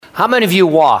How many of you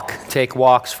take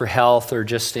walks for health, or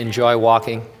just enjoy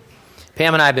walking?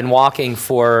 Pam and I have been walking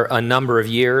for a number of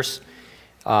years.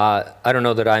 I don't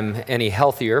know that I'm any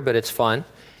healthier, but it's fun.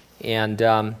 And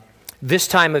this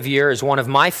time of year is one of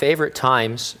my favorite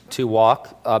times to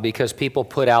walk because people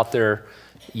put out their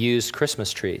used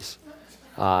Christmas trees.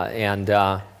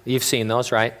 And you've seen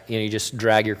those, right? You just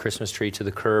drag your Christmas tree to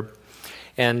the curb.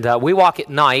 And we walk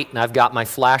at night, and I've got my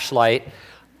flashlight.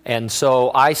 And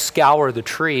so I scour the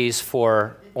trees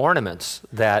for ornaments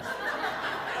that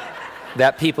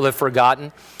people have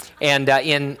forgotten. And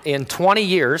in 20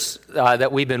 years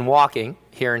that we've been walking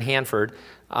here in Hanford,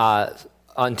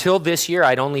 until this year,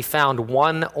 I'd only found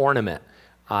one ornament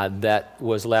that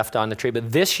was left on the tree.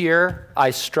 But this year,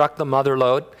 I struck the mother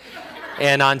lode,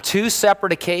 and on two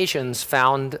separate occasions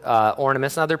found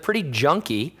ornaments. Now, they're pretty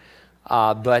junky,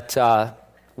 but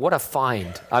what a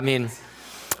find. I mean,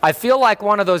 I feel like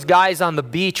one of those guys on the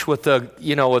beach with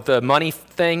the money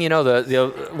thing,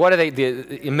 what are they,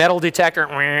 the metal detector.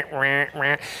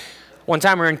 One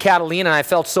time we were in Catalina, and I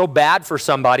felt so bad for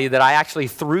somebody that I actually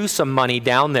threw some money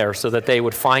down there so that they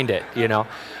would find it,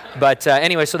 But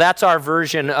anyway, so that's our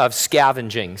version of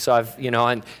scavenging. So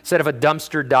and instead of a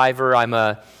dumpster diver,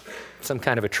 I'm some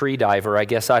kind of a tree diver, I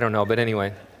guess. I don't know, but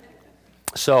anyway.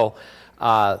 So,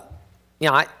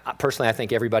 I personally, I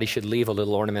think everybody should leave a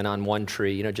little ornament on one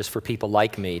tree, just for people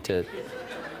like me to.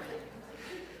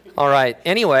 All right.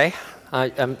 Anyway,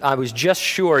 I was just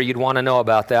sure you'd want to know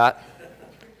about that.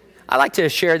 I like to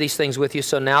share these things with you,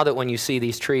 so now that when you see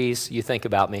these trees, you think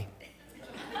about me.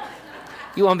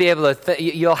 You won't be able to.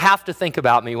 You'll have to think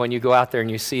about me when you go out there and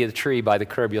you see the tree by the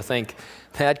curb. You'll think,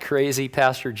 that crazy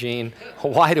Pastor Gene.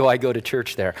 Why do I go to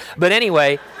church there? But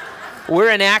anyway.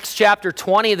 We're in Acts chapter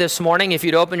 20 this morning. If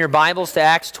you'd open your Bibles to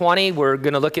Acts 20, we're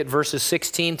going to look at verses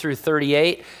 16 through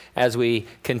 38 as we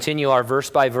continue our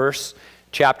verse-by-verse,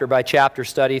 chapter-by-chapter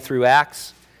study through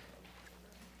Acts.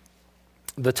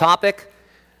 The topic,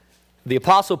 the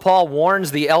Apostle Paul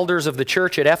warns the elders of the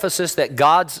church at Ephesus that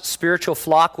God's spiritual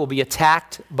flock will be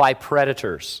attacked by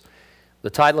predators.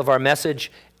 The title of our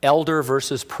message, Elder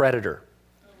versus Predator.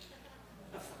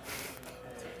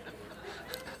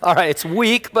 All right, it's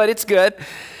weak, but it's good.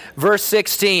 Verse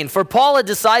 16, for Paul had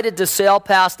decided to sail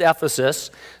past Ephesus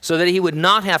so that he would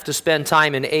not have to spend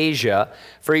time in Asia,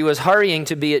 for he was hurrying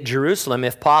to be at Jerusalem,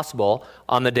 if possible,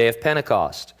 on the day of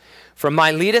Pentecost. From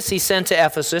Miletus he sent to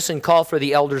Ephesus and called for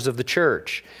the elders of the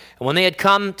church. And when they had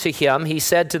come to him, he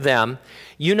said to them,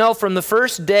 you know from the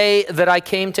first day that I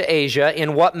came to Asia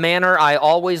in what manner I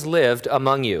always lived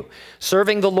among you,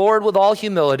 serving the Lord with all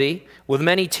humility, with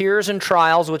many tears and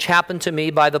trials which happened to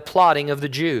me by the plotting of the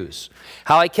Jews.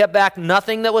 How I kept back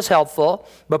nothing that was helpful,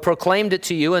 but proclaimed it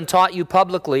to you and taught you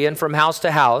publicly and from house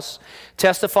to house,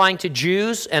 testifying to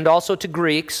Jews and also to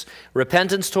Greeks,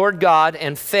 repentance toward God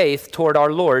and faith toward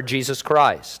our Lord Jesus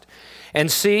Christ.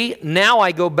 And see, now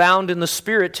I go bound in the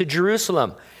Spirit to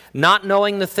Jerusalem, not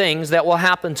knowing the things that will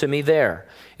happen to me there,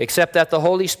 except that the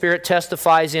Holy Spirit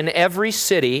testifies in every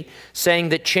city, saying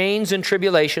that chains and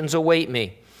tribulations await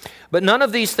me. But none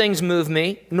of these things move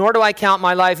me, nor do I count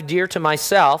my life dear to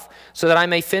myself, so that I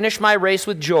may finish my race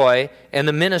with joy and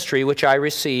the ministry which I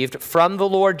received from the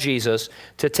Lord Jesus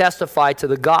to testify to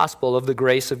the gospel of the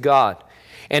grace of God.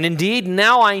 And indeed,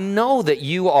 now I know that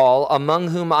you all, among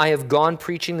whom I have gone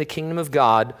preaching the kingdom of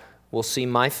God, will see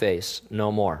my face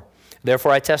no more.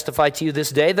 Therefore I testify to you this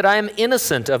day that I am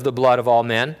innocent of the blood of all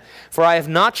men, for I have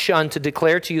not shunned to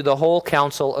declare to you the whole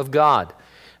counsel of God.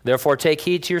 Therefore take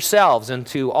heed to yourselves and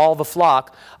to all the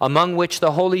flock, among which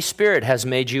the Holy Spirit has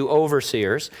made you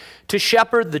overseers, to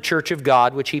shepherd the church of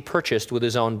God, which he purchased with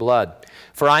his own blood.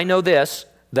 For I know this,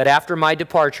 that after my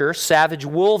departure, savage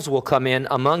wolves will come in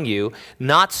among you,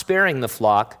 not sparing the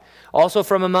flock. Also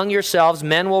from among yourselves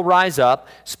men will rise up,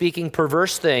 speaking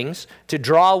perverse things, to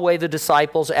draw away the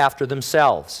disciples after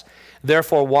themselves.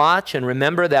 Therefore watch and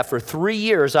remember that for 3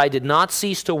 years I did not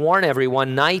cease to warn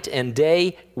everyone night and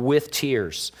day with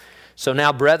tears. So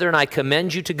now, brethren, I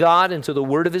commend you to God and to the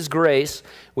word of his grace,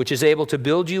 which is able to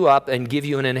build you up and give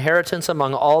you an inheritance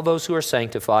among all those who are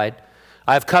sanctified.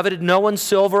 I have coveted no one's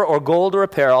silver or gold or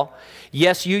apparel.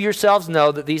 Yes, you yourselves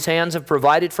know that these hands have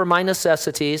provided for my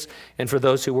necessities and for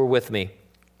those who were with me.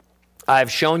 I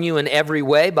have shown you in every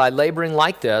way by laboring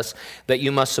like this that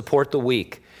you must support the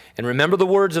weak. And remember the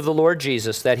words of the Lord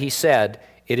Jesus that he said,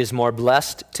 it is more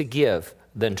blessed to give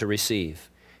than to receive.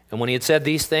 And when he had said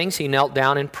these things, he knelt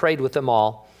down and prayed with them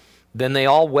all. Then they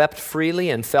all wept freely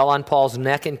and fell on Paul's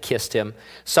neck and kissed him,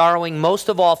 sorrowing most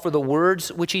of all for the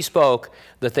words which he spoke,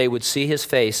 that they would see his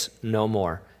face no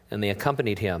more. And they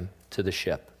accompanied him to the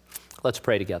ship. Let's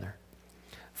pray together.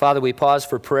 Father, we pause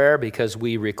for prayer because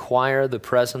we require the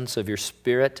presence of your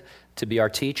Spirit to be our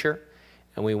teacher.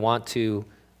 And we want to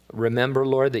remember,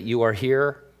 Lord, that you are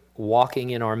here walking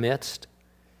in our midst.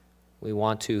 We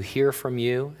want to hear from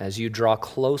you as you draw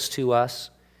close to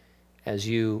us, as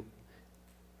you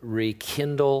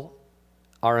rekindle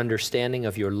our understanding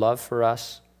of your love for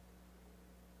us.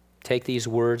 Take these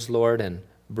words, Lord, and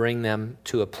bring them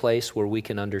to a place where we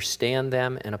can understand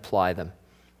them and apply them.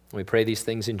 We pray these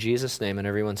things in Jesus' name, and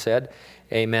everyone said,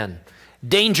 amen.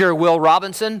 Danger, Will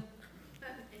Robinson.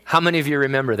 How many of you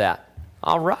remember that?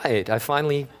 All right, I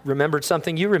finally remembered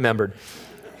something you remembered.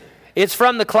 It's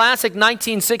from the classic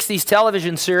 1960s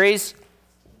television series,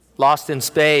 Lost in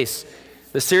Space.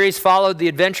 The series followed the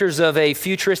adventures of a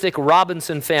futuristic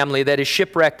Robinson family that is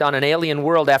shipwrecked on an alien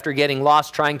world after getting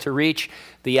lost trying to reach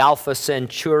the Alpha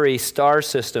Centauri star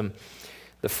system.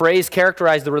 The phrase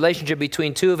characterized the relationship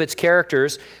between two of its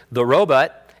characters, the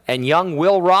robot and young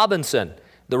Will Robinson.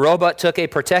 The robot took a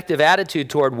protective attitude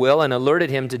toward Will and alerted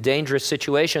him to dangerous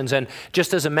situations. And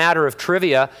just as a matter of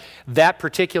trivia, that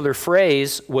particular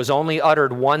phrase was only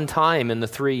uttered one time in the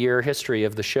 3-year history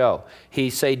of the show.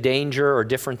 He say danger or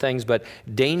different things, but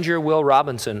danger Will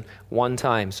Robinson one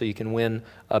time, so you can win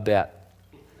a bet.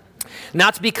 Now,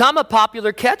 it's become a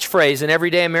popular catchphrase in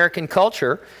everyday American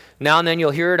culture. Now and then you'll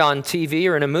hear it on TV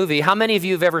or in a movie. How many of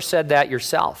you have ever said that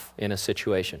yourself in a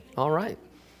situation? All right.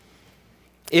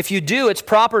 If you do, it's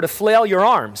proper to flail your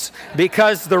arms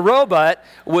because the robot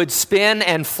would spin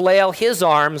and flail his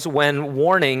arms when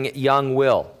warning young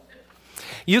Will.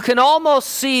 You can almost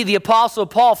see the Apostle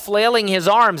Paul flailing his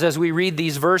arms as we read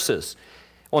these verses.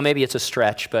 Well, maybe it's a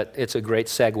stretch, but it's a great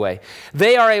segue.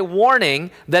 They are a warning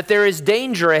that there is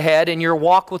danger ahead in your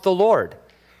walk with the Lord.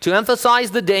 To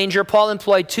emphasize the danger, Paul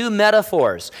employed two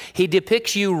metaphors. He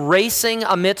depicts you racing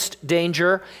amidst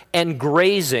danger and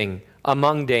grazing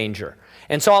among danger.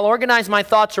 And so I'll organize my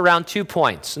thoughts around 2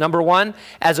 points. Number one,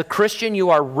 as a Christian,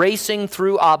 you are racing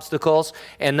through obstacles.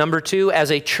 And number two, as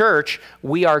a church,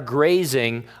 we are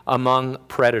grazing among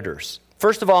predators.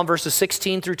 First of all, in verses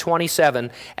 16 through 27,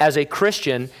 as a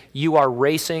Christian, you are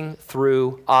racing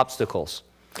through obstacles.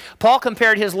 Paul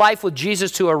compared his life with Jesus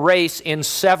to a race in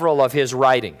several of his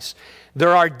writings.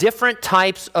 There are different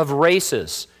types of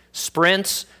races.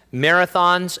 Sprints,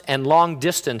 marathons, and long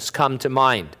distance come to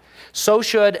mind. So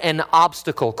should an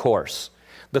obstacle course.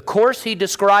 The course he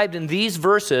described in these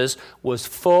verses was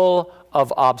full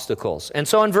of obstacles. And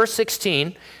so in verse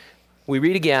 16, we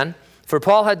read again, "For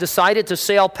Paul had decided to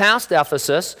sail past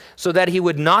Ephesus so that he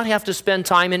would not have to spend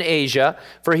time in Asia,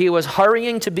 for he was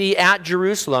hurrying to be at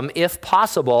Jerusalem, if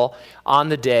possible, on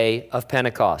the day of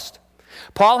Pentecost."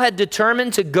 Paul had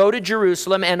determined to go to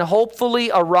Jerusalem and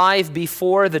hopefully arrive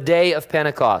before the day of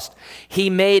Pentecost. He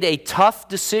made a tough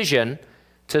decision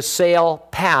to sail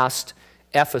past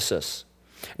Ephesus.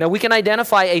 Now we can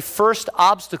identify a first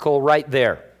obstacle right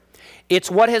there.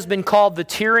 It's what has been called the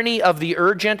tyranny of the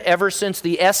urgent ever since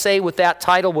the essay with that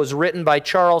title was written by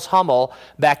Charles Hummel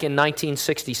back in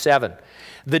 1967.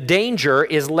 The danger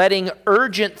is letting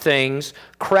urgent things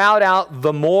crowd out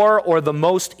the more or the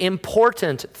most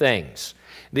important things.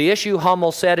 The issue,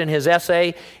 Hummel said in his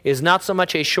essay, is not so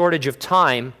much a shortage of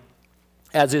time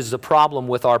as is the problem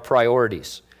with our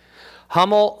priorities.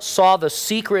 Hummel saw the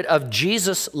secret of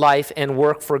Jesus' life and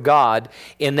work for God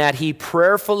in that he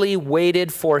prayerfully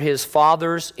waited for his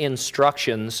Father's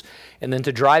instructions. And then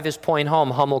to drive his point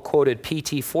home, Hummel quoted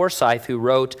P.T. Forsyth, who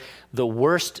wrote, "The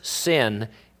worst sin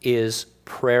is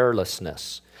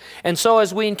prayerlessness." And so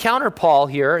as we encounter Paul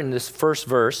here in this first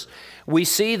verse, we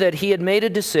see that he had made a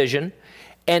decision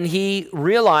and he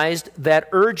realized that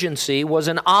urgency was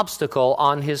an obstacle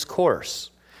on his course.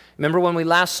 Remember when we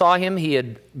last saw him, he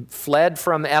had fled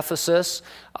from Ephesus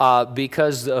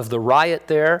because of the riot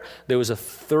there. There was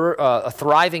a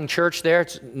thriving church there.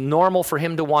 It's normal for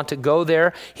him to want to go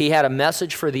there. He had a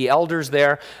message for the elders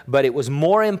there, but it was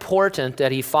more important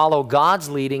that he follow God's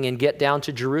leading and get down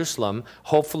to Jerusalem,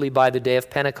 hopefully by the day of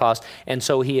Pentecost. And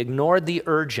so he ignored the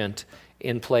urgent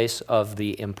in place of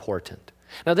the important.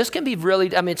 Now, this can be really,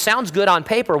 it sounds good on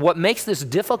paper. What makes this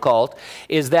difficult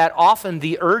is that often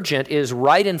the urgent is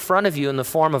right in front of you in the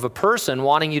form of a person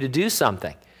wanting you to do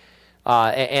something.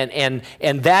 And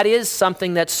that is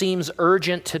something that seems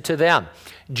urgent to them.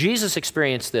 Jesus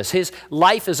experienced this. His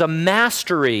life is a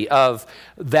mastery of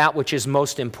that which is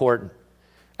most important.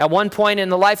 At one point in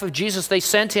the life of Jesus, they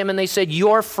sent him and they said,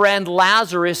 "Your friend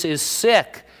Lazarus is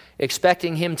sick,"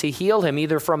 expecting him to heal him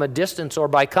either from a distance or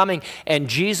by coming. And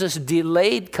Jesus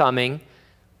delayed coming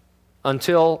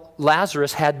until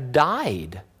Lazarus had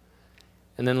died.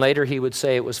 And then later he would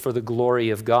say it was for the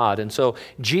glory of God. And so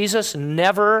Jesus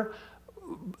never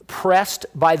pressed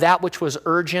by that which was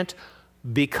urgent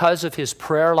because of his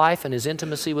prayer life and his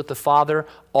intimacy with the Father,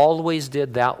 always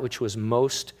did that which was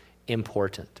most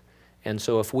important. And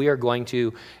so if we are going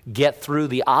to get through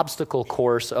the obstacle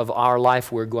course of our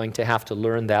life, we're going to have to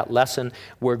learn that lesson.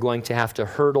 We're going to have to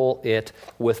hurdle it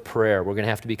with prayer. We're going to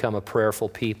have to become a prayerful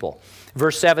people.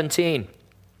 Verse 17.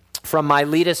 From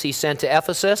Miletus he sent to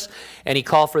Ephesus, and he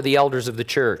called for the elders of the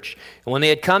church. And when they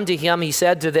had come to him, he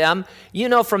said to them, "You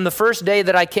know from the first day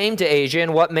that I came to Asia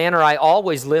in what manner I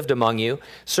always lived among you,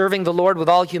 serving the Lord with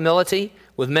all humility,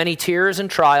 with many tears and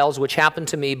trials, which happened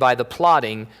to me by the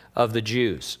plotting of the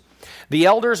Jews." The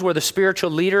elders were the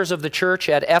spiritual leaders of the church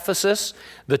at Ephesus.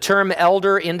 The term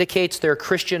elder indicates their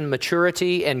Christian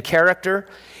maturity and character.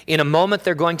 In a moment,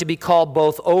 they're going to be called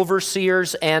both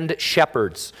overseers and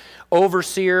shepherds.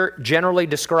 Overseer generally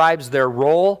describes their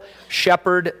role.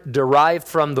 Shepherd, derived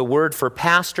from the word for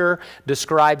pastor,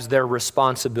 describes their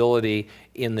responsibility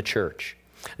in the church.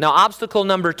 Now, obstacle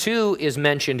number 2 is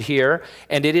mentioned here,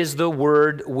 and it is the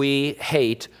word we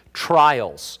hate,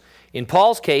 trials. In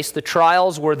Paul's case, the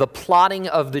trials were the plotting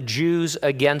of the Jews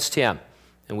against him.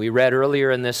 And we read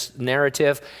earlier in this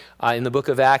narrative, in the book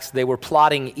of Acts, they were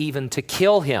plotting even to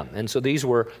kill him. And so these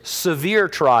were severe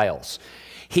trials.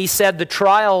 He said the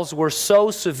trials were so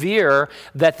severe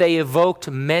that they evoked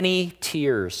many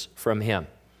tears from him.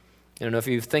 I don't know if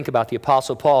you think about the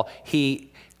Apostle Paul,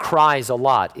 he cries a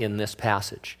lot in this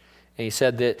passage. And he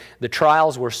said that the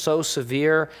trials were so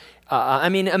severe.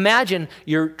 Imagine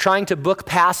you're trying to book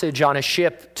passage on a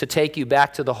ship to take you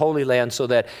back to the Holy Land so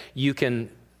that you can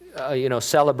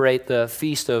celebrate the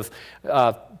feast of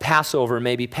Passover,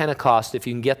 maybe Pentecost, if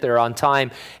you can get there on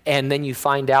time, and then you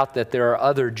find out that there are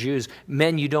other Jews,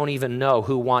 men you don't even know,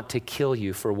 who want to kill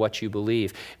you for what you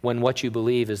believe, when what you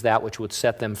believe is that which would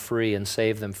set them free and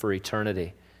save them for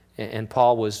eternity. And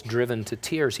Paul was driven to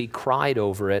tears. He cried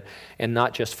over it, and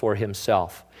not just for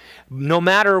himself. No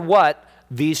matter what,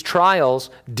 these trials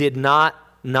did not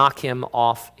knock him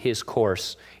off his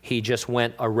course. He just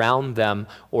went around them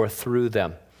or through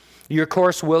them. Your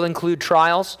course will include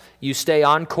trials. You stay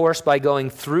on course by going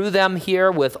through them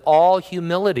here with all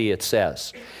humility, it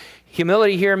says.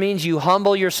 Humility here means you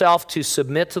humble yourself to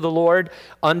submit to the Lord,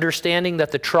 understanding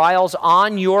that the trials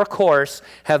on your course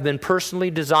have been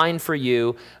personally designed for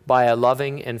you by a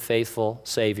loving and faithful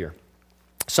Savior.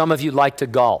 Some of you like to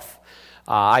golf.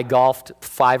 I golfed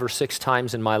 5 or 6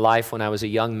 times in my life when I was a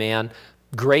young man.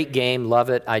 Great game, love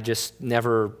it. I just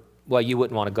never, you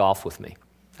wouldn't want to golf with me.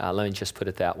 Let me just put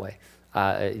it that way.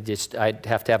 I'd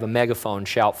have to have a megaphone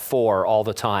shout 4 all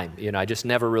the time. I just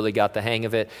never really got the hang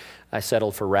of it. I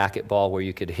settled for racquetball where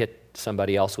you could hit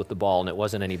somebody else with the ball and it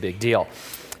wasn't any big deal.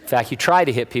 In fact, you try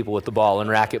to hit people with the ball in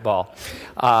racquetball.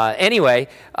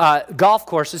 Golf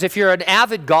courses. If you're an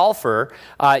avid golfer,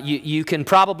 you can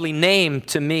probably name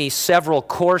to me several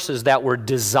courses that were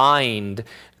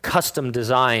custom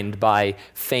designed by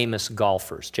famous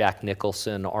golfers. Jack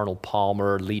Nicholson, Arnold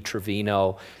Palmer, Lee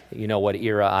Trevino. You know what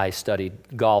era I studied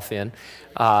golf in.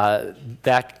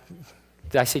 Did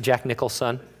I say Jack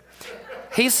Nicholson?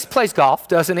 He plays golf,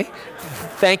 doesn't he?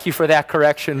 Thank you for that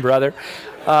correction, brother.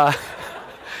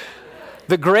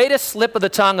 The greatest slip of the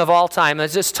tongue of all time,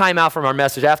 is this time out from our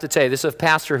message. I have to tell you, this is a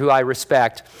pastor who I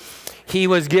respect. He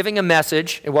was giving a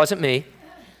message. It wasn't me.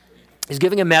 He's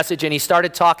giving a message, and he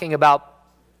started talking about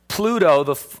Pluto,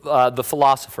 the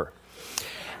philosopher.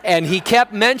 And he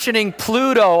kept mentioning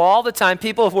Pluto all the time.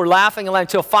 People were laughing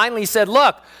until finally he said,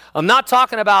 "Look, I'm not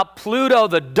talking about Pluto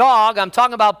the dog. I'm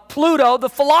talking about Pluto the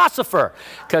philosopher."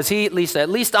 Because at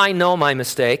least I know my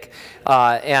mistake.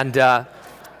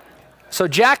 So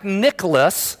Jack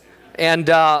Nicklaus and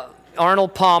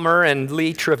Arnold Palmer and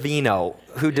Lee Trevino,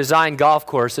 who designed golf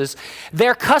courses,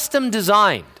 they're custom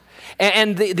designed.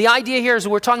 And the idea here is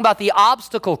we're talking about the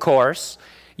obstacle course.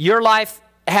 Your life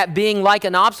being like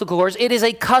an obstacle course, it is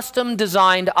a custom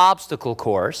designed obstacle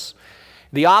course.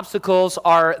 The obstacles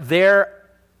are there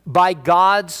by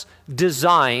God's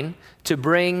design to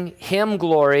bring Him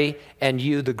glory and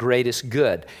you the greatest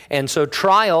good. And so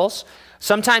trials,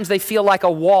 sometimes they feel like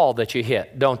a wall that you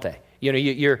hit, don't they?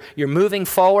 You're moving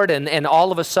forward and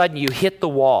all of a sudden you hit the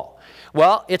wall.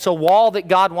 Well, it's a wall that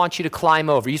God wants you to climb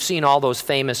over. You've seen all those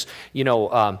famous,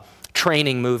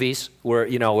 training movies where,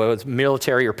 it's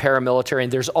military or paramilitary,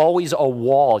 and there's always a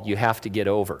wall you have to get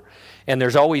over. And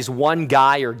there's always one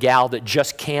guy or gal that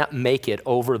just can't make it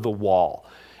over the wall.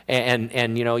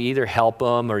 And you either help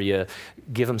them or you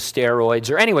give them steroids,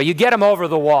 or anyway, you get them over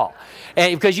the wall.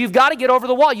 And because you've got to get over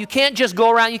the wall. You can't just go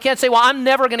around. You can't say, well, I'm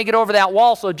never going to get over that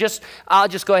wall, so I'll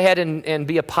just go ahead and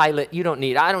be a pilot. I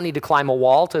don't need to climb a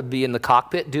wall to be in the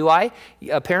cockpit, do I?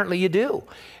 Apparently you do.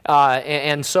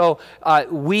 So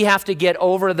we have to get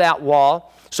over that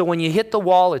wall. So when you hit the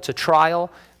wall, it's a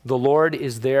trial. The Lord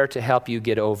is there to help you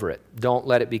get over it. Don't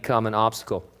let it become an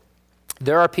obstacle.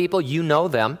 There are people, you know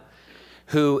them,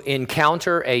 who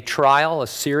encounter a trial, a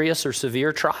serious or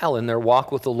severe trial in their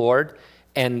walk with the Lord,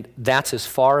 and that's as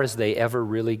far as they ever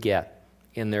really get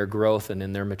in their growth and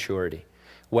in their maturity.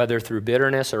 Whether through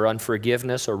bitterness or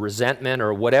unforgiveness or resentment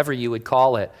or whatever you would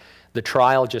call it, the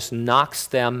trial just knocks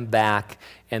them back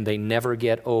and they never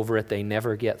get over it, they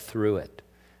never get through it.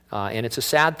 And it's a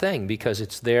sad thing because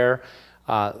it's there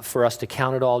for us to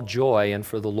count it all joy and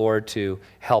for the Lord to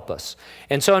help us.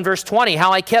 And so in verse 20,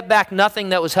 how I kept back nothing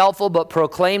that was helpful but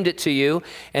proclaimed it to you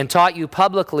and taught you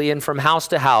publicly and from house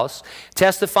to house,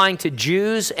 testifying to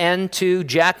Jews and to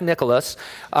Jack Nicholas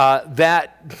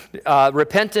that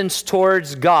repentance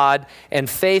towards God and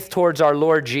faith towards our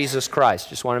Lord Jesus Christ.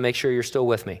 Just want to make sure you're still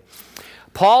with me.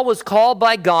 Paul was called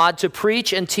by God to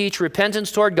preach and teach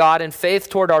repentance toward God and faith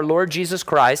toward our Lord Jesus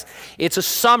Christ. It's a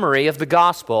summary of the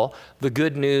gospel, the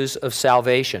good news of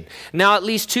salvation. Now, at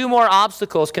least two more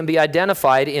obstacles can be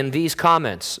identified in these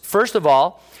comments. First of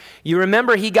all, you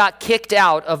remember he got kicked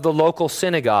out of the local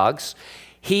synagogues.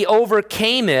 He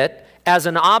overcame it as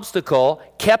an obstacle,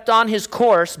 kept on his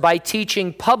course by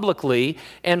teaching publicly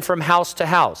and from house to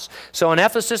house. So in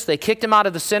Ephesus, they kicked him out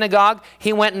of the synagogue.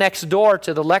 He went next door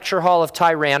to the lecture hall of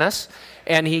Tyrannus,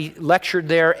 and he lectured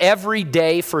there every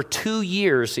day for 2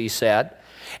 years, he said.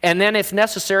 And then if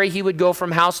necessary, he would go from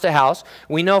house to house.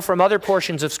 We know from other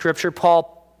portions of Scripture,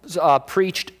 Paul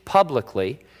preached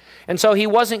publicly. And so he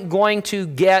wasn't going to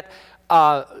get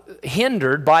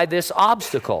hindered by this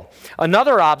obstacle.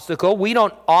 Another obstacle, we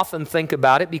don't often think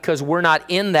about it because we're not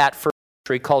in that first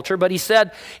century culture, but he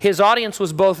said his audience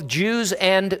was both Jews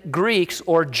and Greeks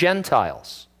or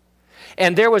Gentiles.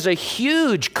 And there was a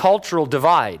huge cultural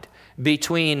divide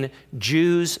between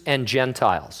Jews and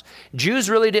Gentiles. Jews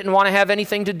really didn't want to have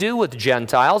anything to do with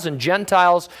Gentiles, and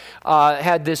Gentiles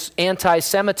had this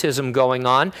anti-Semitism going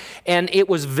on, and it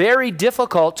was very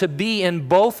difficult to be in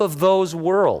both of those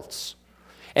worlds.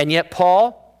 And yet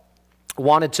Paul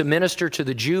wanted to minister to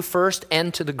the Jew first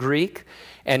and to the Greek,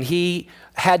 and he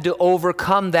had to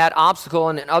overcome that obstacle.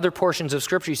 And in other portions of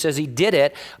Scripture, he says he did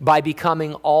it by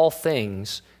becoming all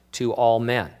things to all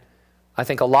men. I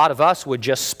think a lot of us would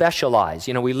just specialize.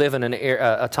 We live in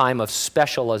a time of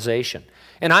specialization.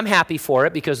 And I'm happy for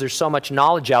it because there's so much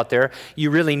knowledge out there, you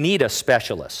really need a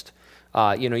specialist.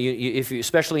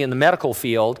 Especially in the medical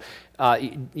field,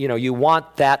 you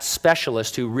want that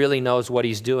specialist who really knows what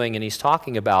he's doing and he's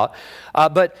talking about.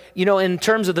 But in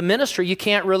terms of the ministry, you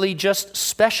can't really just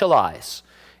specialize.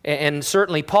 And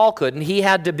certainly Paul couldn't. He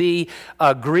had to be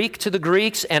a Greek to the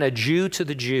Greeks and a Jew to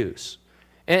the Jews.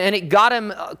 And it got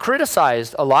him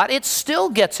criticized a lot. It still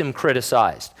gets him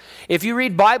criticized. If you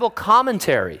read Bible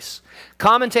commentaries,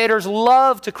 commentators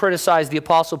love to criticize the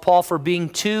Apostle Paul for being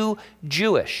too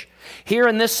Jewish. Here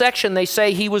in this section, they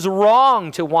say he was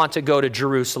wrong to want to go to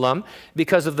Jerusalem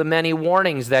because of the many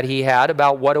warnings that he had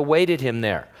about what awaited him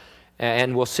there.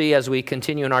 And we'll see as we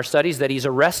continue in our studies that he's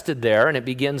arrested there, and it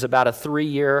begins about a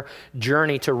 3-year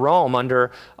journey to Rome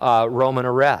under Roman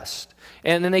arrest.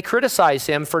 And then they criticize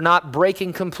him for not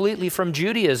breaking completely from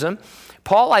Judaism.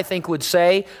 Paul, I think, would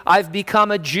say, I've become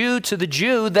a Jew to the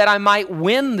Jew that I might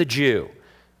win the Jew.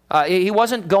 He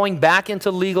wasn't going back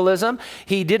into legalism.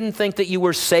 He didn't think that you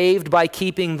were saved by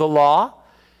keeping the law,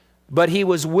 but he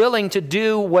was willing to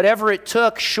do whatever it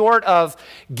took short of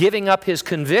giving up his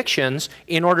convictions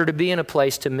in order to be in a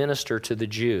place to minister to the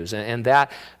Jews. And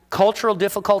that cultural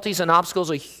difficulties and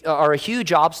obstacles are a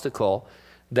huge obstacle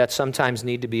that sometimes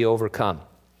need to be overcome.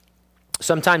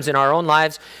 Sometimes in our own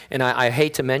lives, and I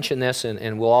hate to mention this,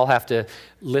 and we'll all have to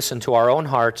listen to our own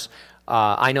hearts,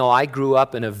 I know I grew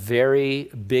up in a very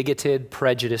bigoted,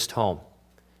 prejudiced home.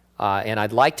 And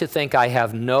I'd like to think I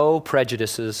have no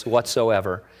prejudices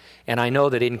whatsoever. And I know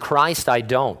that in Christ I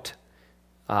don't.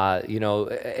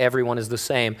 Everyone is the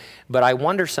same. But I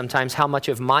wonder sometimes how much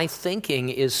of my thinking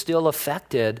is still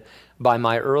affected by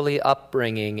my early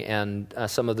upbringing and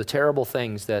some of the terrible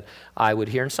things that I would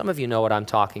hear. And some of you know what I'm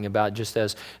talking about, just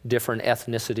as different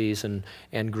ethnicities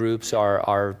and groups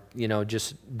are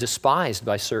just despised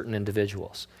by certain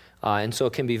individuals. And so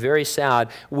it can be very sad.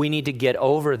 We need to get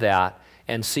over that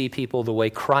and see people the way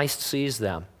Christ sees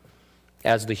them.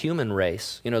 as the human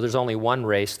race. You know, there's only one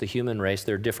race, the human race.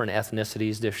 There are different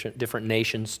ethnicities, different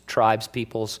nations, tribes,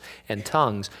 peoples, and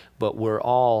tongues, but we're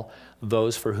all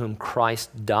those for whom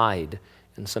Christ died.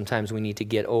 And sometimes we need to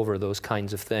get over those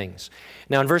kinds of things.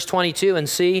 Now in verse 22, and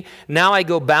see, now I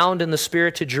go bound in the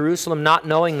Spirit to Jerusalem, not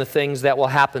knowing the things that will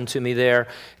happen to me there,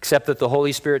 except that the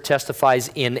Holy Spirit testifies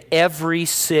in every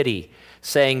city,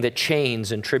 saying that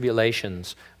chains and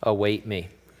tribulations await me.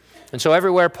 And so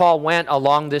everywhere Paul went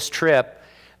along this trip,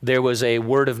 there was a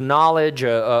word of knowledge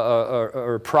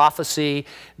or prophecy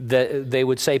that they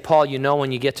would say, Paul, you know,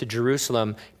 when you get to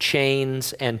Jerusalem,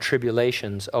 chains and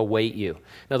tribulations await you.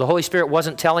 Now, the Holy Spirit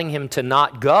wasn't telling him to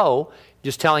not go,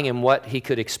 just telling him what he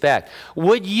could expect.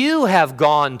 Would you have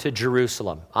gone to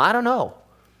Jerusalem? I don't know.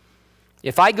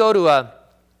 If I go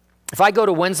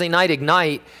to Wednesday night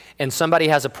Ignite and somebody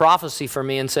has a prophecy for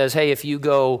me and says, hey, if you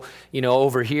go,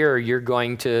 over here, you're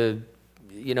going to,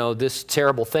 this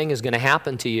terrible thing is going to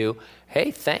happen to you. Hey,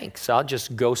 thanks. I'll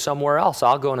just go somewhere else.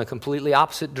 I'll go in a completely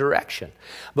opposite direction.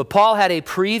 But Paul had a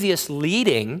previous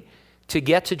leading to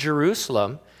get to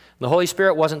Jerusalem. The Holy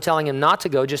Spirit wasn't telling him not to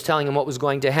go, just telling him what was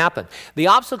going to happen. The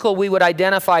obstacle we would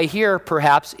identify here,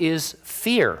 perhaps, is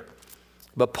fear.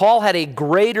 But Paul had a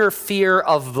greater fear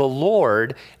of the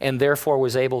Lord and therefore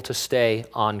was able to stay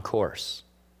on course.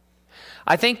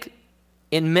 I think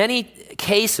in many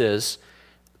cases,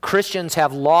 Christians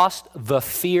have lost the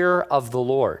fear of the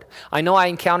Lord. I know I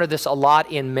encounter this a lot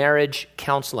in marriage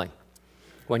counseling.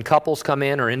 When couples come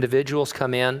in or individuals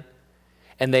come in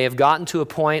and they have gotten to a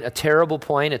point, a terrible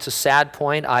point, it's a sad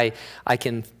point, I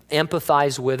can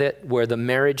empathize with it, where the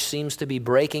marriage seems to be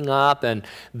breaking up and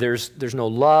there's no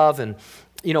love and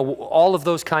all of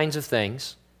those kinds of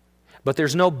things. But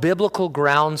there's no biblical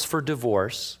grounds for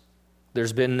divorce.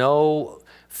 There's been no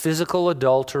physical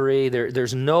adultery.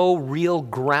 There's no real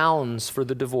grounds for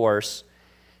the divorce.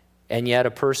 And yet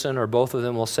a person or both of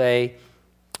them will say,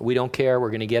 we don't care, we're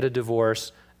going to get a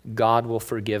divorce. God will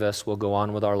forgive us. We'll go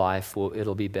on with our life.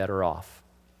 It'll be better off.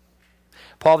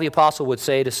 Paul the Apostle would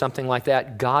say to something like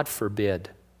that, God forbid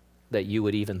that you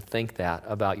would even think that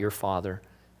about your father,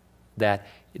 that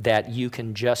you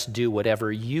can just do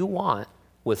whatever you want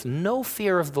with no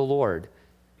fear of the Lord,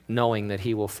 knowing that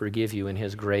he will forgive you in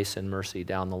his grace and mercy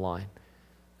down the line.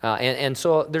 And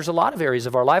so there's a lot of areas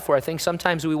of our life where I think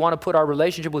sometimes we want to put our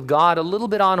relationship with God a little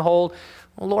bit on hold.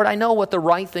 Well, Lord, I know what the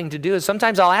right thing to do is.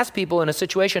 Sometimes I'll ask people in a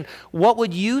situation, what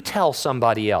would you tell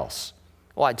somebody else?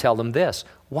 Well, I'd tell them this.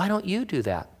 Why don't you do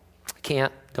that? I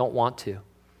can't, don't want to.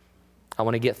 I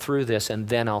want to get through this and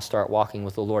then I'll start walking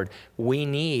with the Lord. We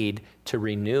need to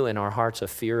renew in our hearts a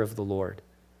fear of the Lord.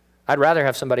 I'd rather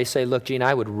have somebody say, look, Gene,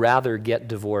 I would rather get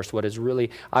divorced.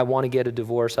 I want to get a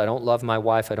divorce. I don't love my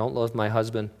wife. I don't love my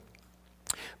husband.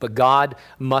 But God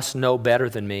must know better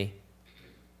than me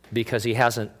because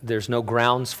there's no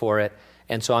grounds for it.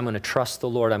 And so I'm going to trust the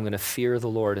Lord. I'm going to fear the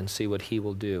Lord and see what he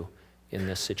will do in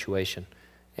this situation.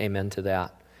 Amen to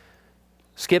that.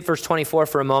 Skip verse 24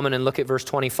 for a moment and look at verse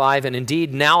 25. And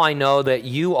indeed, now I know that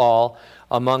you all,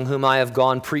 among whom I have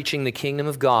gone preaching the kingdom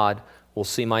of God, will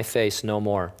see my face no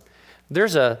more.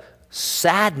 There's a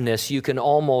sadness you can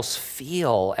almost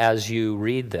feel as you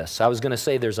read this. I was going to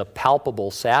say there's a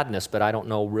palpable sadness, but I don't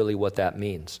know really what that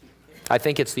means. I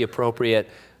think it's the appropriate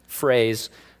phrase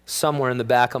somewhere in the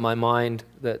back of my mind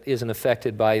that isn't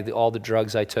affected by all the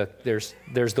drugs I took. There's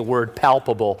the word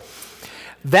palpable.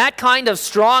 That kind of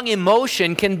strong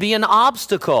emotion can be an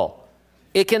obstacle.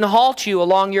 It can halt you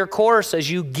along your course as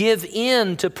you give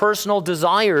in to personal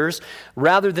desires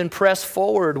rather than press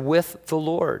forward with the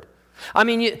Lord. I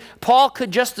mean, Paul could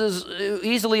just as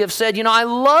easily have said, I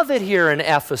love it here in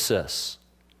Ephesus.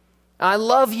 I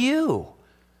love you.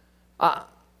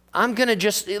 I'm going to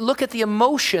just look at the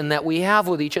emotion that we have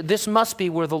with each other. This must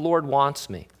be where the Lord wants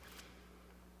me.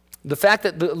 The fact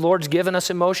that the Lord's given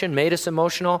us emotion, made us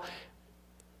emotional,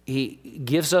 he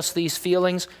gives us these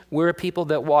feelings. We're a people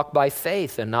that walk by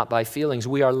faith and not by feelings.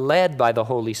 We are led by the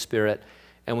Holy Spirit,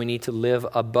 and we need to live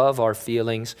above our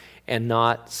feelings and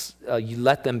not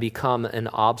let them become an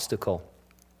obstacle.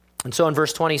 And so in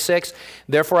verse 26,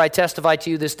 therefore I testify to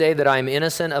you this day that I am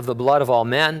innocent of the blood of all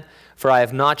men, for I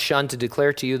have not shunned to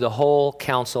declare to you the whole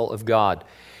counsel of God.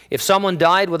 If someone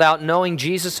died without knowing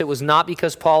Jesus, it was not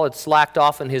because Paul had slacked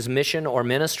off in his mission or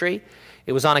ministry.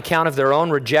 It was on account of their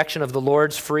own rejection of the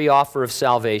Lord's free offer of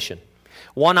salvation.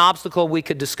 One obstacle we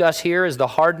could discuss here is the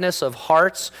hardness of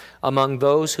hearts among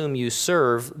those whom you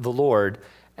serve the Lord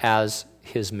as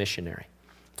his missionary.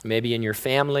 Maybe in your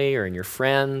family or in your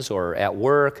friends or at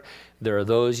work, there are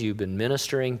those you've been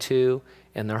ministering to,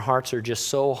 and their hearts are just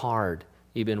so hard.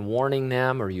 You've been warning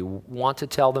them or you want to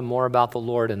tell them more about the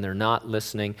Lord, and they're not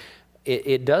listening.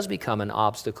 it does become an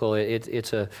obstacle.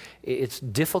 It's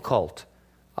difficult,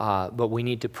 but we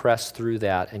need to press through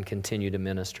that and continue to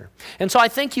minister. And so I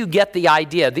think you get the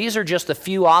idea. These are just a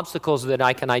few obstacles that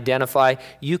I can identify.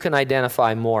 You can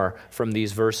identify more from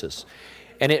these verses.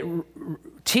 And it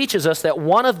teaches us that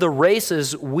one of the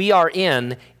races we are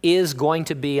in is going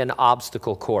to be an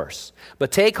obstacle course.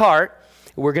 But take heart.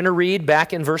 We're going to read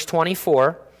back in verse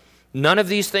 24. None of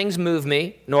these things move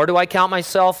me, nor do I count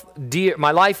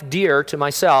my life dear to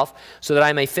myself, so that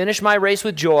I may finish my race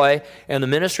with joy and the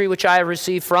ministry which I have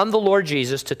received from the Lord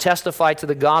Jesus to testify to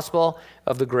the gospel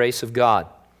of the grace of God.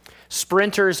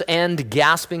 Sprinters end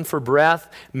gasping for breath.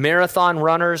 Marathon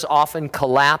runners often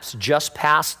collapse just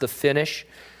past the finish.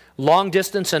 Long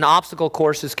distance and obstacle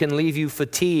courses can leave you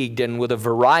fatigued and with a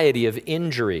variety of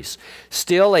injuries.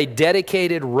 Still, a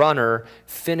dedicated runner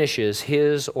finishes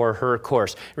his or her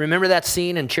course. Remember that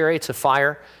scene in Chariots of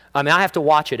Fire? I mean, I have to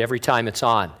watch it every time it's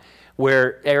on,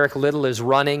 where Eric Liddell is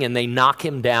running and they knock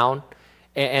him down,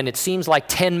 and it seems like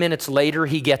 10 minutes later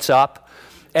he gets up,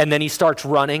 and then he starts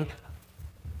running,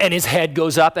 and his head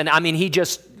goes up, and I mean, he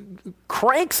just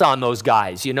cranks on those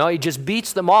guys, he just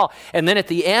beats them all. And then at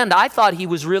the end, I thought he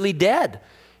was really dead.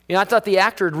 I thought the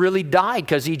actor had really died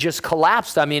because he just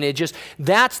collapsed. I mean,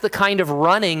 that's the kind of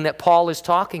running that Paul is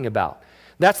talking about.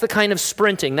 That's the kind of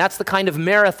sprinting. That's the kind of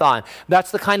marathon.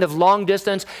 That's the kind of long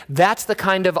distance. That's the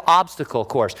kind of obstacle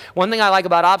course. One thing I like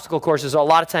about obstacle courses is a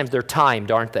lot of times they're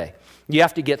timed, aren't they? You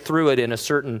have to get through it in a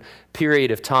certain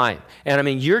period of time. And I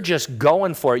mean, you're just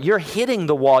going for it. You're hitting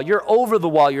the wall. You're over the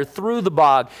wall. You're through the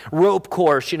bog, rope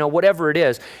course, whatever it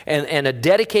is. And a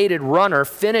dedicated runner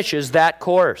finishes that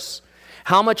course.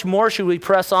 How much more should we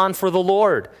press on for the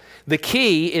Lord? The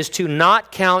key is to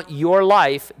not count your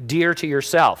life dear to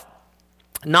yourself.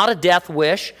 Not a death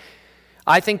wish.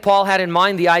 I think Paul had in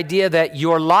mind the idea that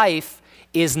your life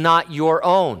is not your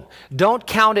own. Don't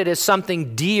count it as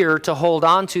something dear to hold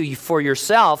on to for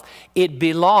yourself. It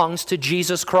belongs to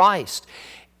Jesus Christ.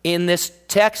 In this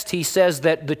text, he says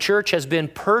that the church has been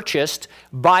purchased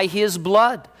by his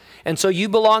blood. And so you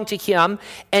belong to him,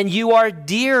 and you are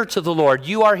dear to the Lord.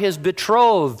 You are his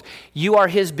betrothed. You are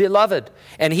his beloved.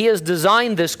 And he has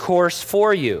designed this course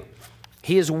for you.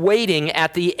 He is waiting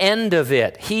at the end of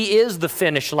it. He is the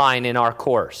finish line in our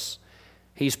course.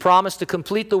 He's promised to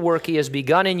complete the work he has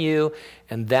begun in you,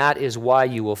 and that is why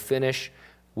you will finish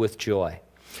with joy.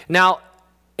 Now,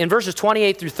 in verses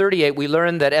 28 through 38, we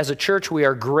learn that as a church we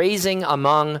are grazing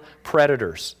among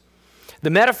predators. The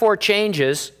metaphor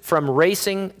changes from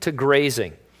racing to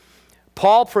grazing.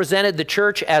 Paul presented the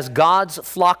church as God's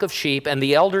flock of sheep, and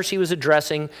the elders he was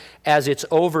addressing as its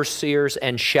overseers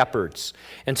and shepherds.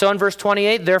 And so in verse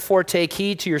 28, therefore take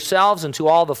heed to yourselves and to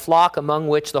all the flock among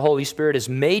which the Holy Spirit has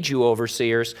made you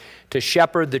overseers to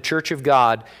shepherd the church of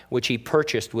God, which he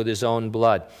purchased with his own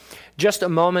blood. Just a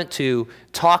moment to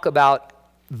talk about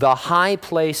the high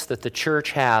place that the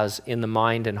church has in the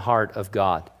mind and heart of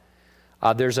God.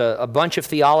 There's a bunch of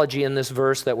theology in this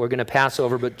verse that we're going to pass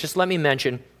over, but just let me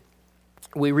mention.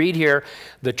 We read here,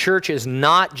 the church is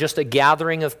not just a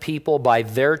gathering of people by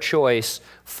their choice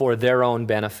for their own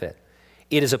benefit.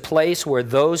 It is a place where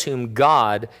those whom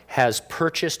God has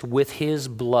purchased with his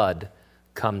blood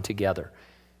come together.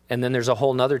 And then there's a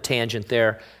whole other tangent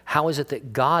there. How is it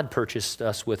that God purchased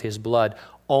us with his blood?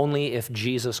 Only if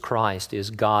Jesus Christ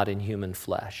is God in human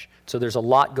flesh. So there's a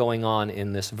lot going on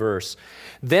in this verse.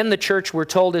 Then the church, we're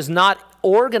told, is not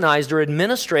organized or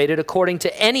administrated according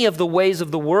to any of the ways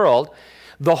of the world.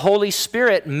 The Holy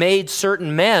Spirit made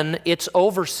certain men its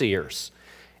overseers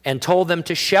and told them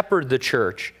to shepherd the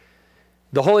church.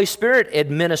 The Holy Spirit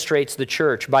administrates the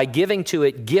church by giving to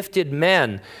it gifted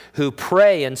men who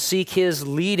pray and seek his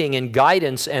leading and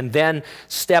guidance and then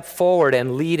step forward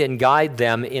and lead and guide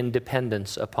them in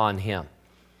dependence upon him.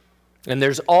 And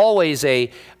there's always I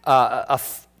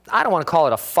don't want to call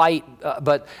it a fight,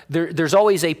 but there's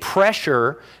always a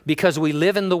pressure because we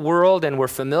live in the world and we're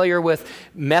familiar with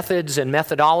methods and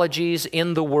methodologies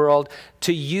in the world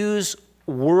to use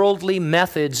worldly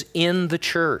methods in the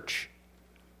church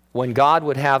when God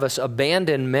would have us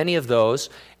abandon many of those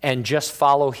and just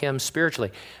follow him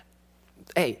spiritually.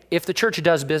 Hey, if the church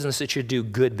does business, it should do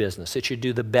good business. It should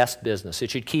do the best business.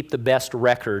 It should keep the best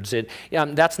records.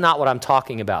 That's not what I'm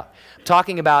talking about. I'm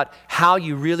talking about how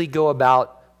you really go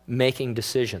about making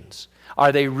decisions.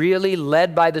 Are they really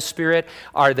led by the Spirit?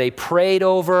 Are they prayed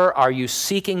over? Are you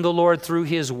seeking the Lord through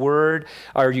his word?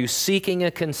 Are you seeking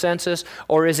a consensus?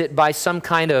 Or is it by some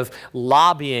kind of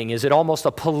lobbying? Is it almost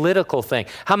a political thing?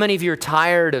 How many of you are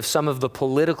tired of some of the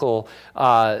political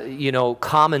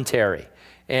commentary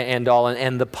and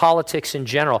the politics in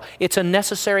general? It's a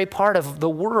necessary part of the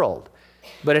world.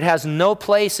 but it has no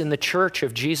place in the church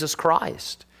of Jesus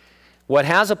Christ. What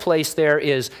has a place there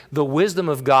is the wisdom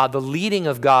of God, the leading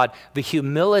of God, the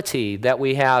humility that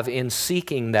we have in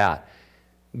seeking that.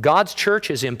 God's church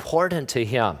is important to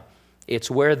him. It's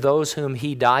where those whom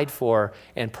he died for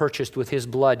and purchased with his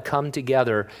blood come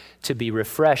together to be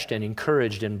refreshed and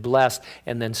encouraged and blessed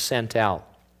and then sent out.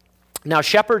 Now,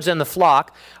 shepherds and the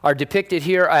flock are depicted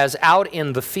here as out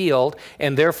in the field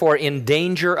and therefore in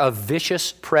danger of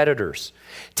vicious predators.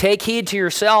 Take heed to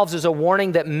yourselves is a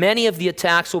warning that many of the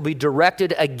attacks will be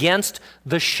directed against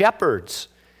the shepherds.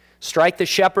 Strike the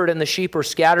shepherd and the sheep are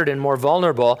scattered and more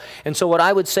vulnerable. And so what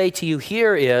I would say to you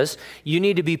here is you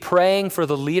need to be praying for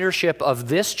the leadership of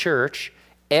this church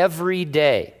every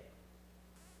day.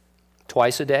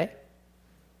 Twice a day?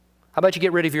 How about you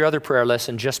get rid of your other prayer list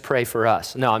and just pray for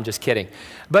us? No, I'm just kidding.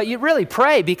 But you really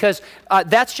pray because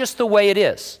that's just the way it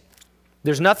is.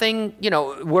 There's nothing,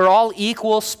 we're all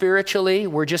equal spiritually.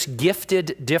 We're just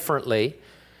gifted differently.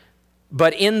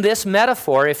 But in this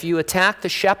metaphor, if you attack the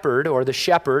shepherd or the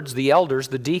shepherds, the elders,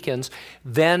 the deacons,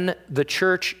 then the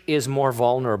church is more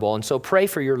vulnerable. And so pray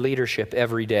for your leadership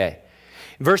every day.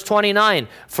 Verse 29,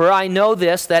 for I know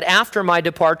this, that after my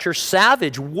departure,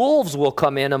 savage wolves will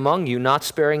come in among you, not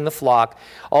sparing the flock.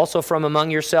 Also from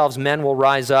among yourselves, men will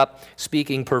rise up,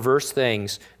 speaking perverse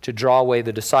things to draw away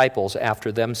the disciples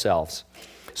after themselves.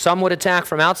 Some would attack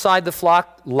from outside the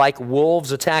flock like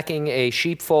wolves attacking a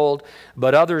sheepfold,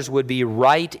 but others would be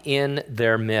right in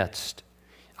their midst.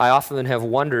 I often have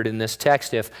wondered in this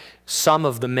text if some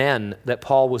of the men that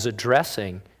Paul was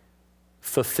addressing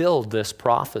fulfilled this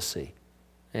prophecy,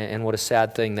 and what a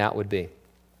sad thing that would be.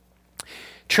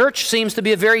 Church seems to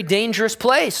be a very dangerous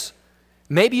place.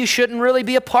 Maybe you shouldn't really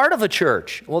be a part of a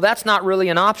church. Well, that's not really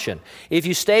an option. If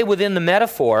you stay within the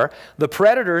metaphor, the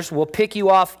predators will pick you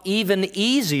off even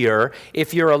easier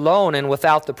if you're alone and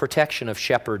without the protection of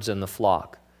shepherds and the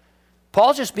flock.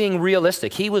 Paul's just being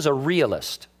realistic. He was a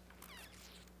realist.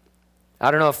 I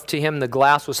don't know if to him the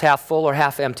glass was half full or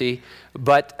half empty,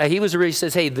 but he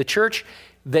says, hey, the church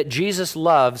that Jesus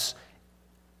loves,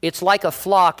 it's like a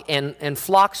flock, and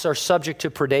flocks are subject to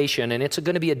predation, and it's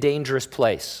going to be a dangerous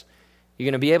place. You're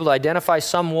going to be able to identify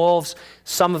some wolves.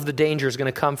 Some of the danger is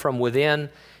going to come from within.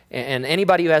 And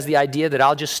anybody who has the idea that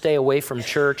I'll just stay away from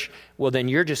church, well, then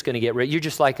you're just going to get rid. You're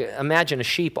just like, imagine a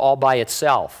sheep all by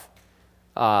itself.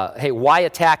 Hey, why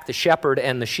attack the shepherd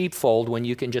and the sheepfold when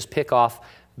you can just pick off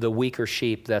the weaker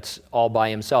sheep that's all by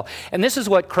himself? And this is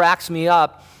what cracks me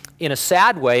up in a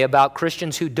sad way about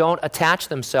Christians who don't attach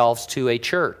themselves to a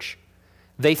church.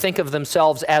 They think of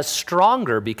themselves as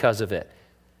stronger because of it,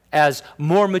 as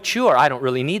more mature. I don't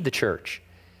really need the church.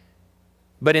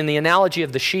 But in the analogy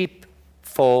of the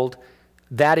sheepfold,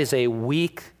 that is a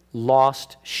weak,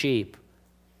 lost sheep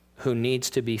who needs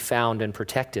to be found and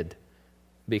protected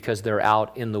because they're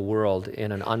out in the world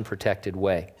in an unprotected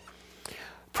way.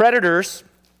 Predators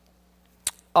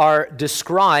are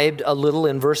described a little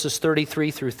in verses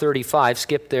 33 through 35.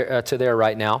 Skip there, to there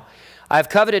right now. I have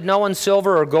coveted no one's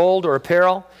silver or gold or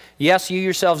apparel. Yes, you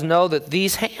yourselves know that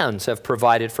these hands have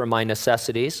provided for my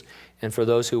necessities and for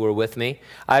those who were with me.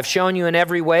 I have shown you in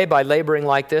every way by laboring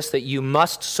like this that you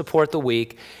must support the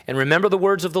weak. And remember the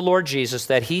words of the Lord Jesus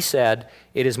that he said,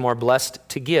 it is more blessed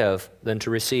to give than to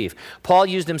receive. Paul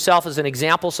used himself as an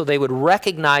example so they would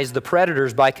recognize the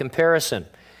predators by comparison.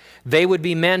 They would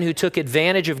be men who took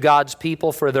advantage of God's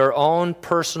people for their own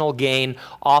personal gain,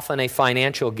 often a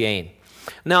financial gain.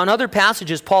 Now, in other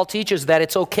passages, Paul teaches that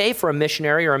it's okay for a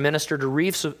missionary or a minister to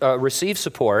receive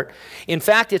support. In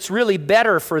fact, it's really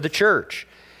better for the church.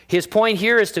 His point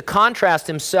here is to contrast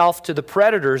himself to the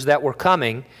predators that were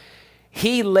coming.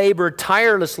 He labored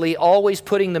tirelessly, always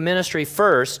putting the ministry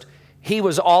first. He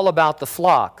was all about the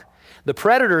flock. The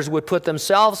predators would put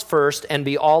themselves first and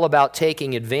be all about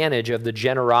taking advantage of the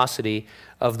generosity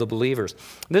of the believers.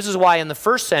 This is why in the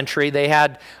first century they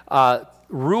had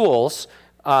rules.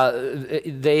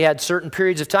 They had certain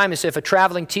periods of time. They say if a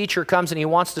traveling teacher comes and he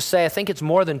wants to say, I think it's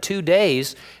more than 2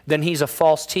 days, then he's a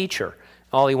false teacher.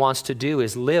 All he wants to do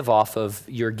is live off of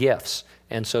your gifts.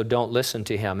 And so don't listen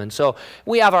to him. And so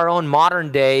we have our own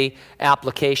modern day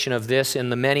application of this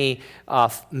in the many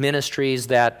ministries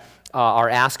that are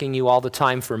asking you all the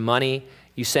time for money.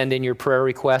 You send in your prayer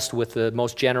request with the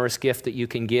most generous gift that you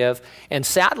can give. And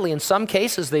sadly, in some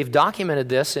cases, they've documented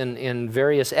this in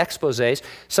various exposés.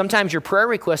 Sometimes your prayer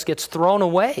request gets thrown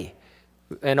away,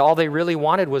 and all they really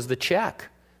wanted was the check.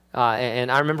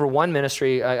 And I remember one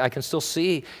ministry, I can still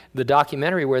see the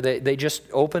documentary where they just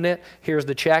opened it, here's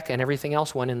the check, and everything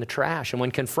else went in the trash. And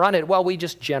when confronted, well, we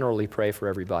just generally pray for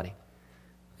everybody.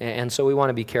 And so we want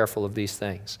to be careful of these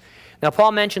things. Now,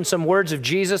 Paul mentioned some words of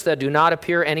Jesus that do not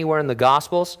appear anywhere in the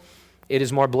Gospels. It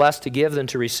is more blessed to give than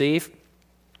to receive.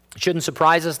 It shouldn't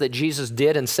surprise us that Jesus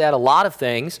did and said a lot of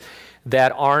things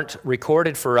that aren't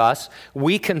recorded for us.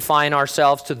 We confine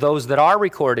ourselves to those that are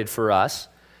recorded for us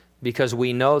because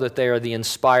we know that they are the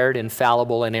inspired,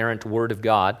 infallible, inerrant Word of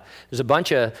God. There's a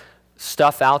bunch of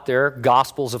stuff out there,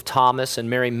 Gospels of Thomas and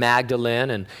Mary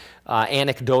Magdalene, and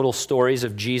anecdotal stories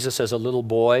of Jesus as a little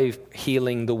boy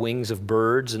healing the wings of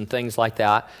birds and things like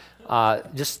that.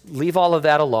 Just leave all of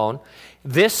that alone.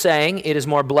 This saying, it is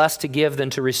more blessed to give than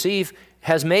to receive,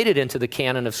 has made it into the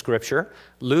canon of Scripture.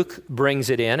 Luke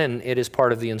brings it in, and it is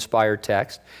part of the inspired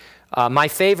text. My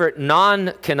favorite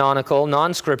non-canonical,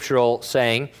 non-scriptural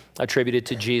saying attributed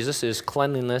to Jesus is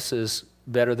cleanliness is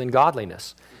better than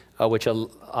godliness, which a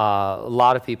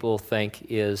lot of people think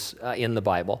is in the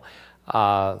Bible.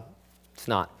 It's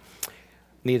not.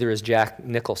 Neither is Jack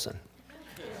Nicholson.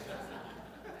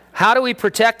 How do we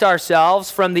protect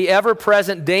ourselves from the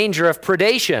ever-present danger of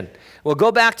predation? Well,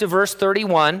 go back to verse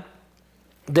 31.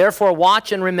 Therefore,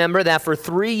 watch and remember that for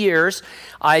 3 years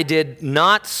I did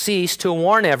not cease to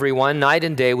warn everyone night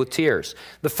and day with tears.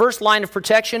 The first line of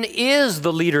protection is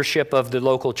the leadership of the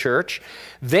local church.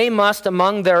 They must,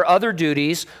 among their other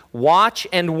duties, watch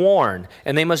and warn,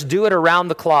 and they must do it around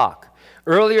the clock.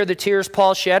 Earlier, the tears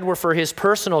Paul shed were for his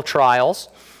personal trials.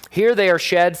 Here they are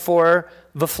shed for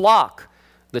the flock.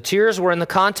 The tears were in the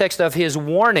context of his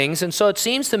warnings, and so it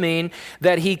seems to mean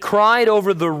that he cried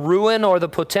over the ruin or the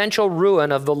potential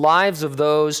ruin of the lives of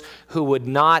those who would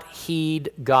not heed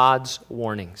God's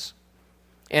warnings.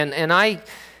 And I,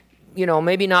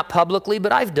 maybe not publicly,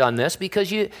 but I've done this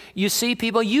because you see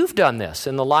people, you've done this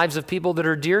in the lives of people that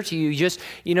are dear to you.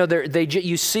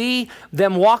 You see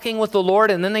them walking with the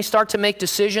Lord, and then they start to make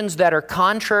decisions that are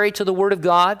contrary to the Word of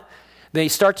God. They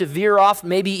start to veer off,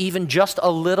 maybe even just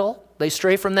a little. They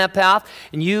stray from that path,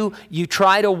 and you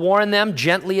try to warn them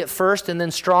gently at first and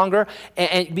then stronger,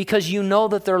 and because you know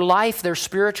that their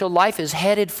spiritual life is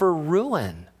headed for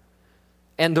ruin.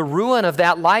 And the ruin of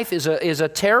that life is a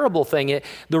terrible thing.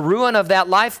 The ruin of that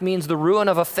life means the ruin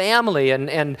of a family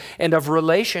and of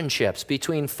relationships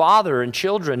between father and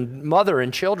children, mother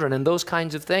and children, and those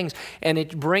kinds of things. And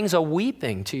it brings a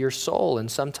weeping to your soul,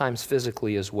 and sometimes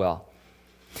physically as well.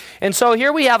 And so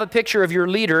here we have a picture of your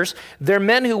leaders. They're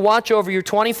men who watch over you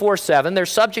 24/7. They're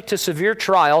subject to severe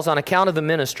trials on account of the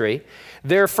ministry.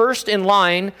 They're first in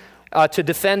line to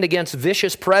defend against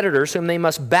vicious predators whom they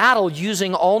must battle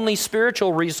using only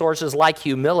spiritual resources like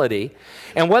humility.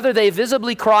 And whether they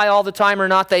visibly cry all the time or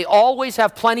not, they always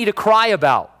have plenty to cry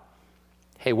about.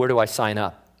 Hey, where do I sign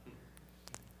up?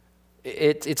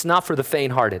 It's not for the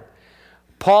faint-hearted.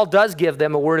 Paul does give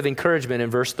them a word of encouragement in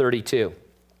verse 32.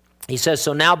 He says,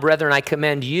 "So now, brethren, I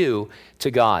commend you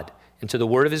to God and to the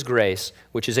word of his grace,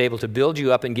 which is able to build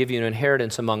you up and give you an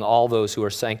inheritance among all those who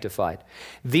are sanctified."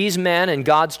 These men and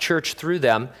God's church through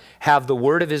them have the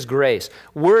word of his grace.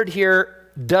 Word here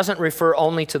doesn't refer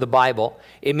only to the Bible.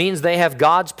 It means they have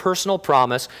God's personal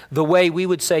promise, the way we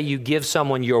would say you give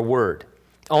someone your word.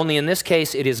 Only in this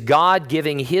case, it is God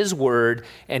giving his word,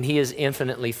 and he is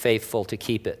infinitely faithful to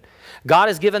keep it. God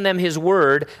has given them his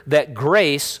word that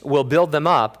grace will build them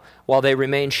up while they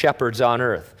remain shepherds on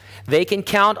earth. They can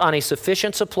count on a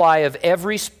sufficient supply of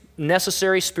every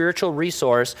necessary spiritual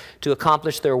resource to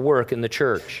accomplish their work in the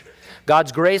church.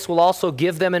 God's grace will also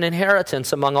give them an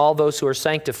inheritance among all those who are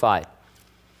sanctified.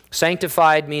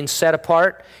 Sanctified means set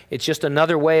apart. It's just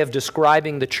another way of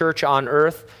describing the church on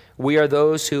earth. We are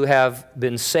those who have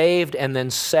been saved and then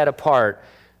set apart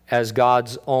as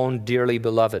God's own dearly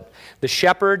beloved. The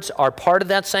shepherds are part of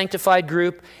that sanctified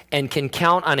group and can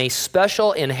count on a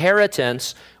special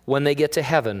inheritance when they get to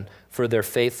heaven for their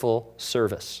faithful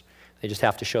service. They just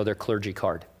have to show their clergy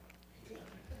card.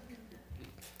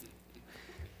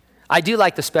 I do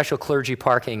like the special clergy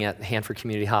parking at Hanford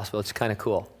Community Hospital. It's kind of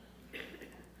cool.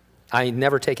 I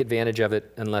never take advantage of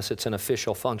it unless it's an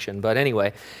official function. But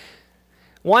anyway,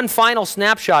 one final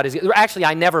snapshot is, actually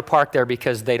I never park there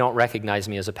because they don't recognize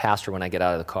me as a pastor when I get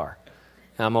out of the car.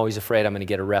 I'm always afraid I'm going to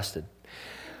get arrested.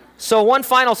 So one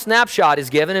final snapshot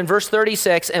is given in verse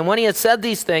 36, "And when he had said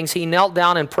these things, he knelt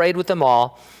down and prayed with them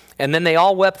all. And then they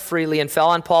all wept freely and fell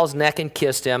on Paul's neck and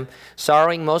kissed him,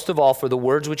 sorrowing most of all for the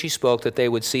words which he spoke, that they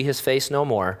would see his face no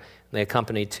more. And they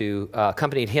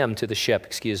accompanied him to the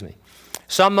ship,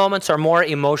 Some moments are more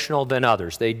emotional than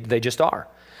others. They just are.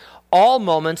 All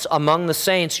moments among the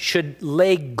saints should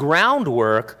lay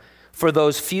groundwork for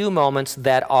those few moments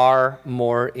that are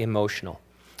more emotional.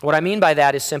 What I mean by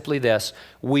that is simply this: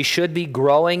 we should be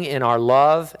growing in our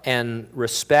love and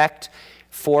respect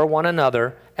for one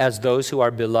another as those who are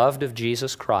beloved of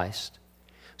Jesus Christ,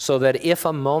 so that if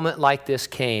a moment like this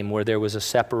came where there was a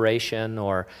separation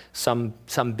or some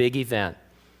big event,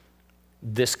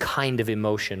 this kind of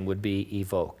emotion would be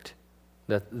evoked,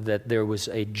 that there was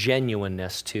a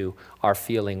genuineness to our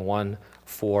feeling one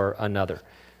for another.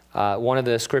 One of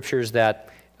the scriptures that,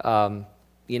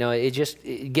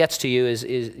 it gets to you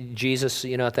is Jesus,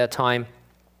 at that time,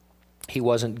 he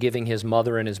wasn't giving his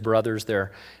mother and his brothers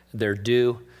their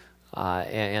due.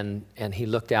 And he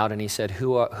looked out and he said,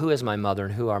 who is my mother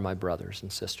and who are my brothers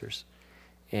and sisters?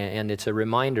 And it's a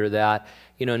reminder that,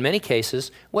 in many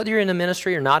cases, whether you're in the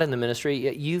ministry or not in the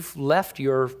ministry, you've left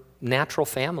your natural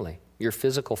family, your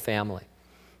physical family.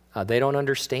 They don't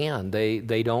understand.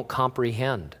 They don't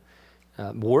comprehend.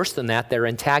 Worse than that, they're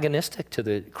antagonistic to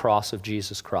the cross of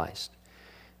Jesus Christ.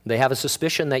 They have a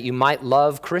suspicion that you might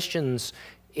love Christians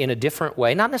in a different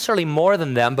way, not necessarily more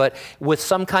than them, but with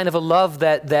some kind of a love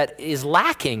that is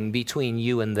lacking between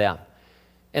you and them.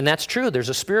 And that's true. There's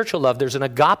a spiritual love. There's an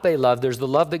agape love. There's the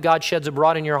love that God sheds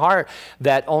abroad in your heart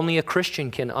that only a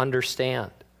Christian can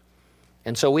understand.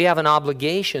 And so we have an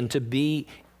obligation to be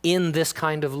in this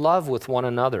kind of love with one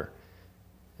another.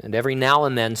 And every now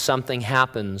and then something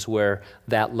happens where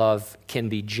that love can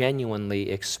be genuinely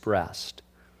expressed.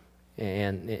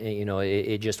 And,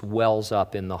 it just wells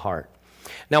up in the heart.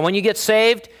 Now, when you get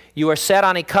saved, you are set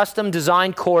on a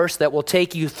custom-designed course that will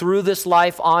take you through this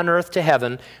life on earth to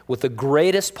heaven with the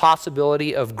greatest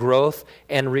possibility of growth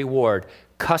and reward.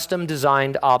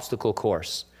 Custom-designed obstacle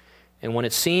course. And when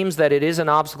it seems that it is an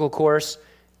obstacle course,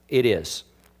 it is.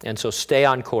 And so stay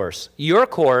on course. Your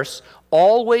course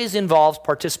always involves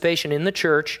participation in the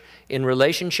church, in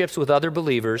relationships with other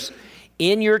believers.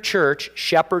 In your church,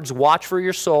 shepherds watch for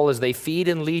your soul as they feed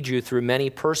and lead you through many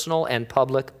personal and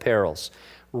public perils.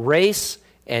 Race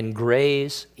and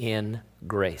graze in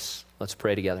grace. Let's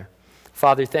pray together.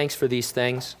 Father, thanks for these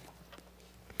things.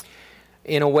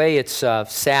 In a way, it's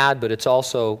sad, but it's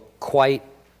also quite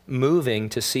moving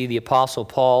to see the Apostle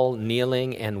Paul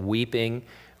kneeling and weeping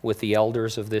with the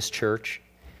elders of this church.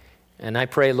 And I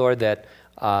pray, Lord, that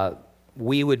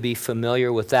we would be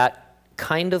familiar with that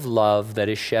kind of love that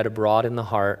is shed abroad in the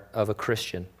heart of a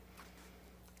Christian.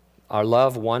 Our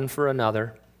love one for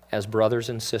another as brothers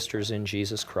and sisters in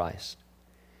Jesus Christ.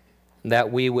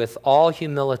 That we, with all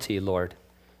humility, Lord,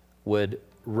 would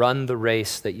run the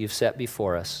race that you've set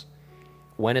before us.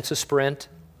 When it's a sprint,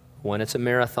 when it's a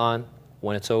marathon,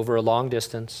 when it's over a long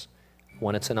distance,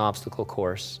 when it's an obstacle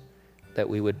course, that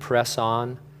we would press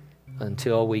on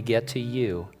until we get to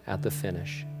you at the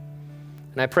finish.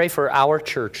 And I pray for our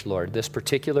church, Lord, this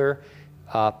particular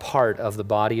part of the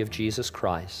body of Jesus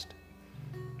Christ,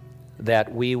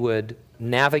 that we would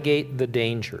navigate the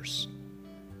dangers.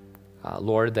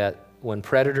 Lord, that when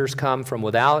predators come from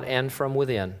without and from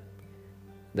within,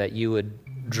 that you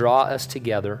would draw us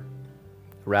together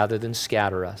rather than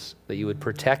scatter us, that you would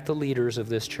protect the leaders of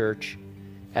this church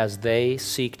as they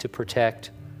seek to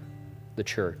protect the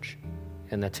church,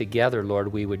 and that together,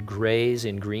 Lord, we would graze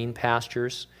in green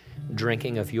pastures,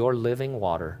 drinking of your living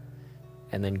water,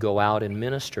 and then go out and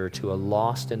minister to a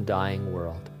lost and dying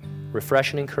world.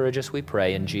 Refresh and encourage us, we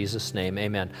pray, in Jesus' name,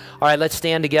 amen. All right, let's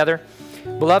stand together.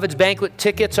 Beloved's banquet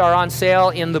tickets are on sale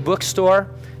in the bookstore.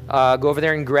 Go over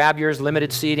there and grab yours,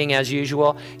 limited seating as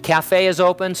usual. Cafe is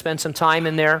open, spend some time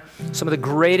in there. Some of the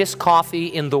greatest coffee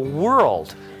in the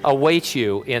world awaits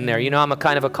you in there. I'm a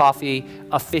kind of a coffee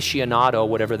aficionado,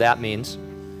 whatever that means.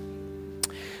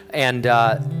 And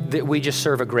we just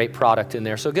serve a great product in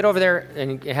there. So get over there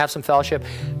and have some fellowship.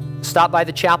 Stop by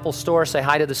the chapel store, say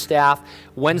hi to the staff.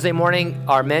 Wednesday morning,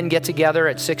 our men get together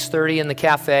at 6:30 in the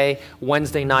cafe.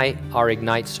 Wednesday night, our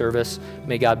Ignite service.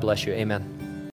 May God bless you. Amen.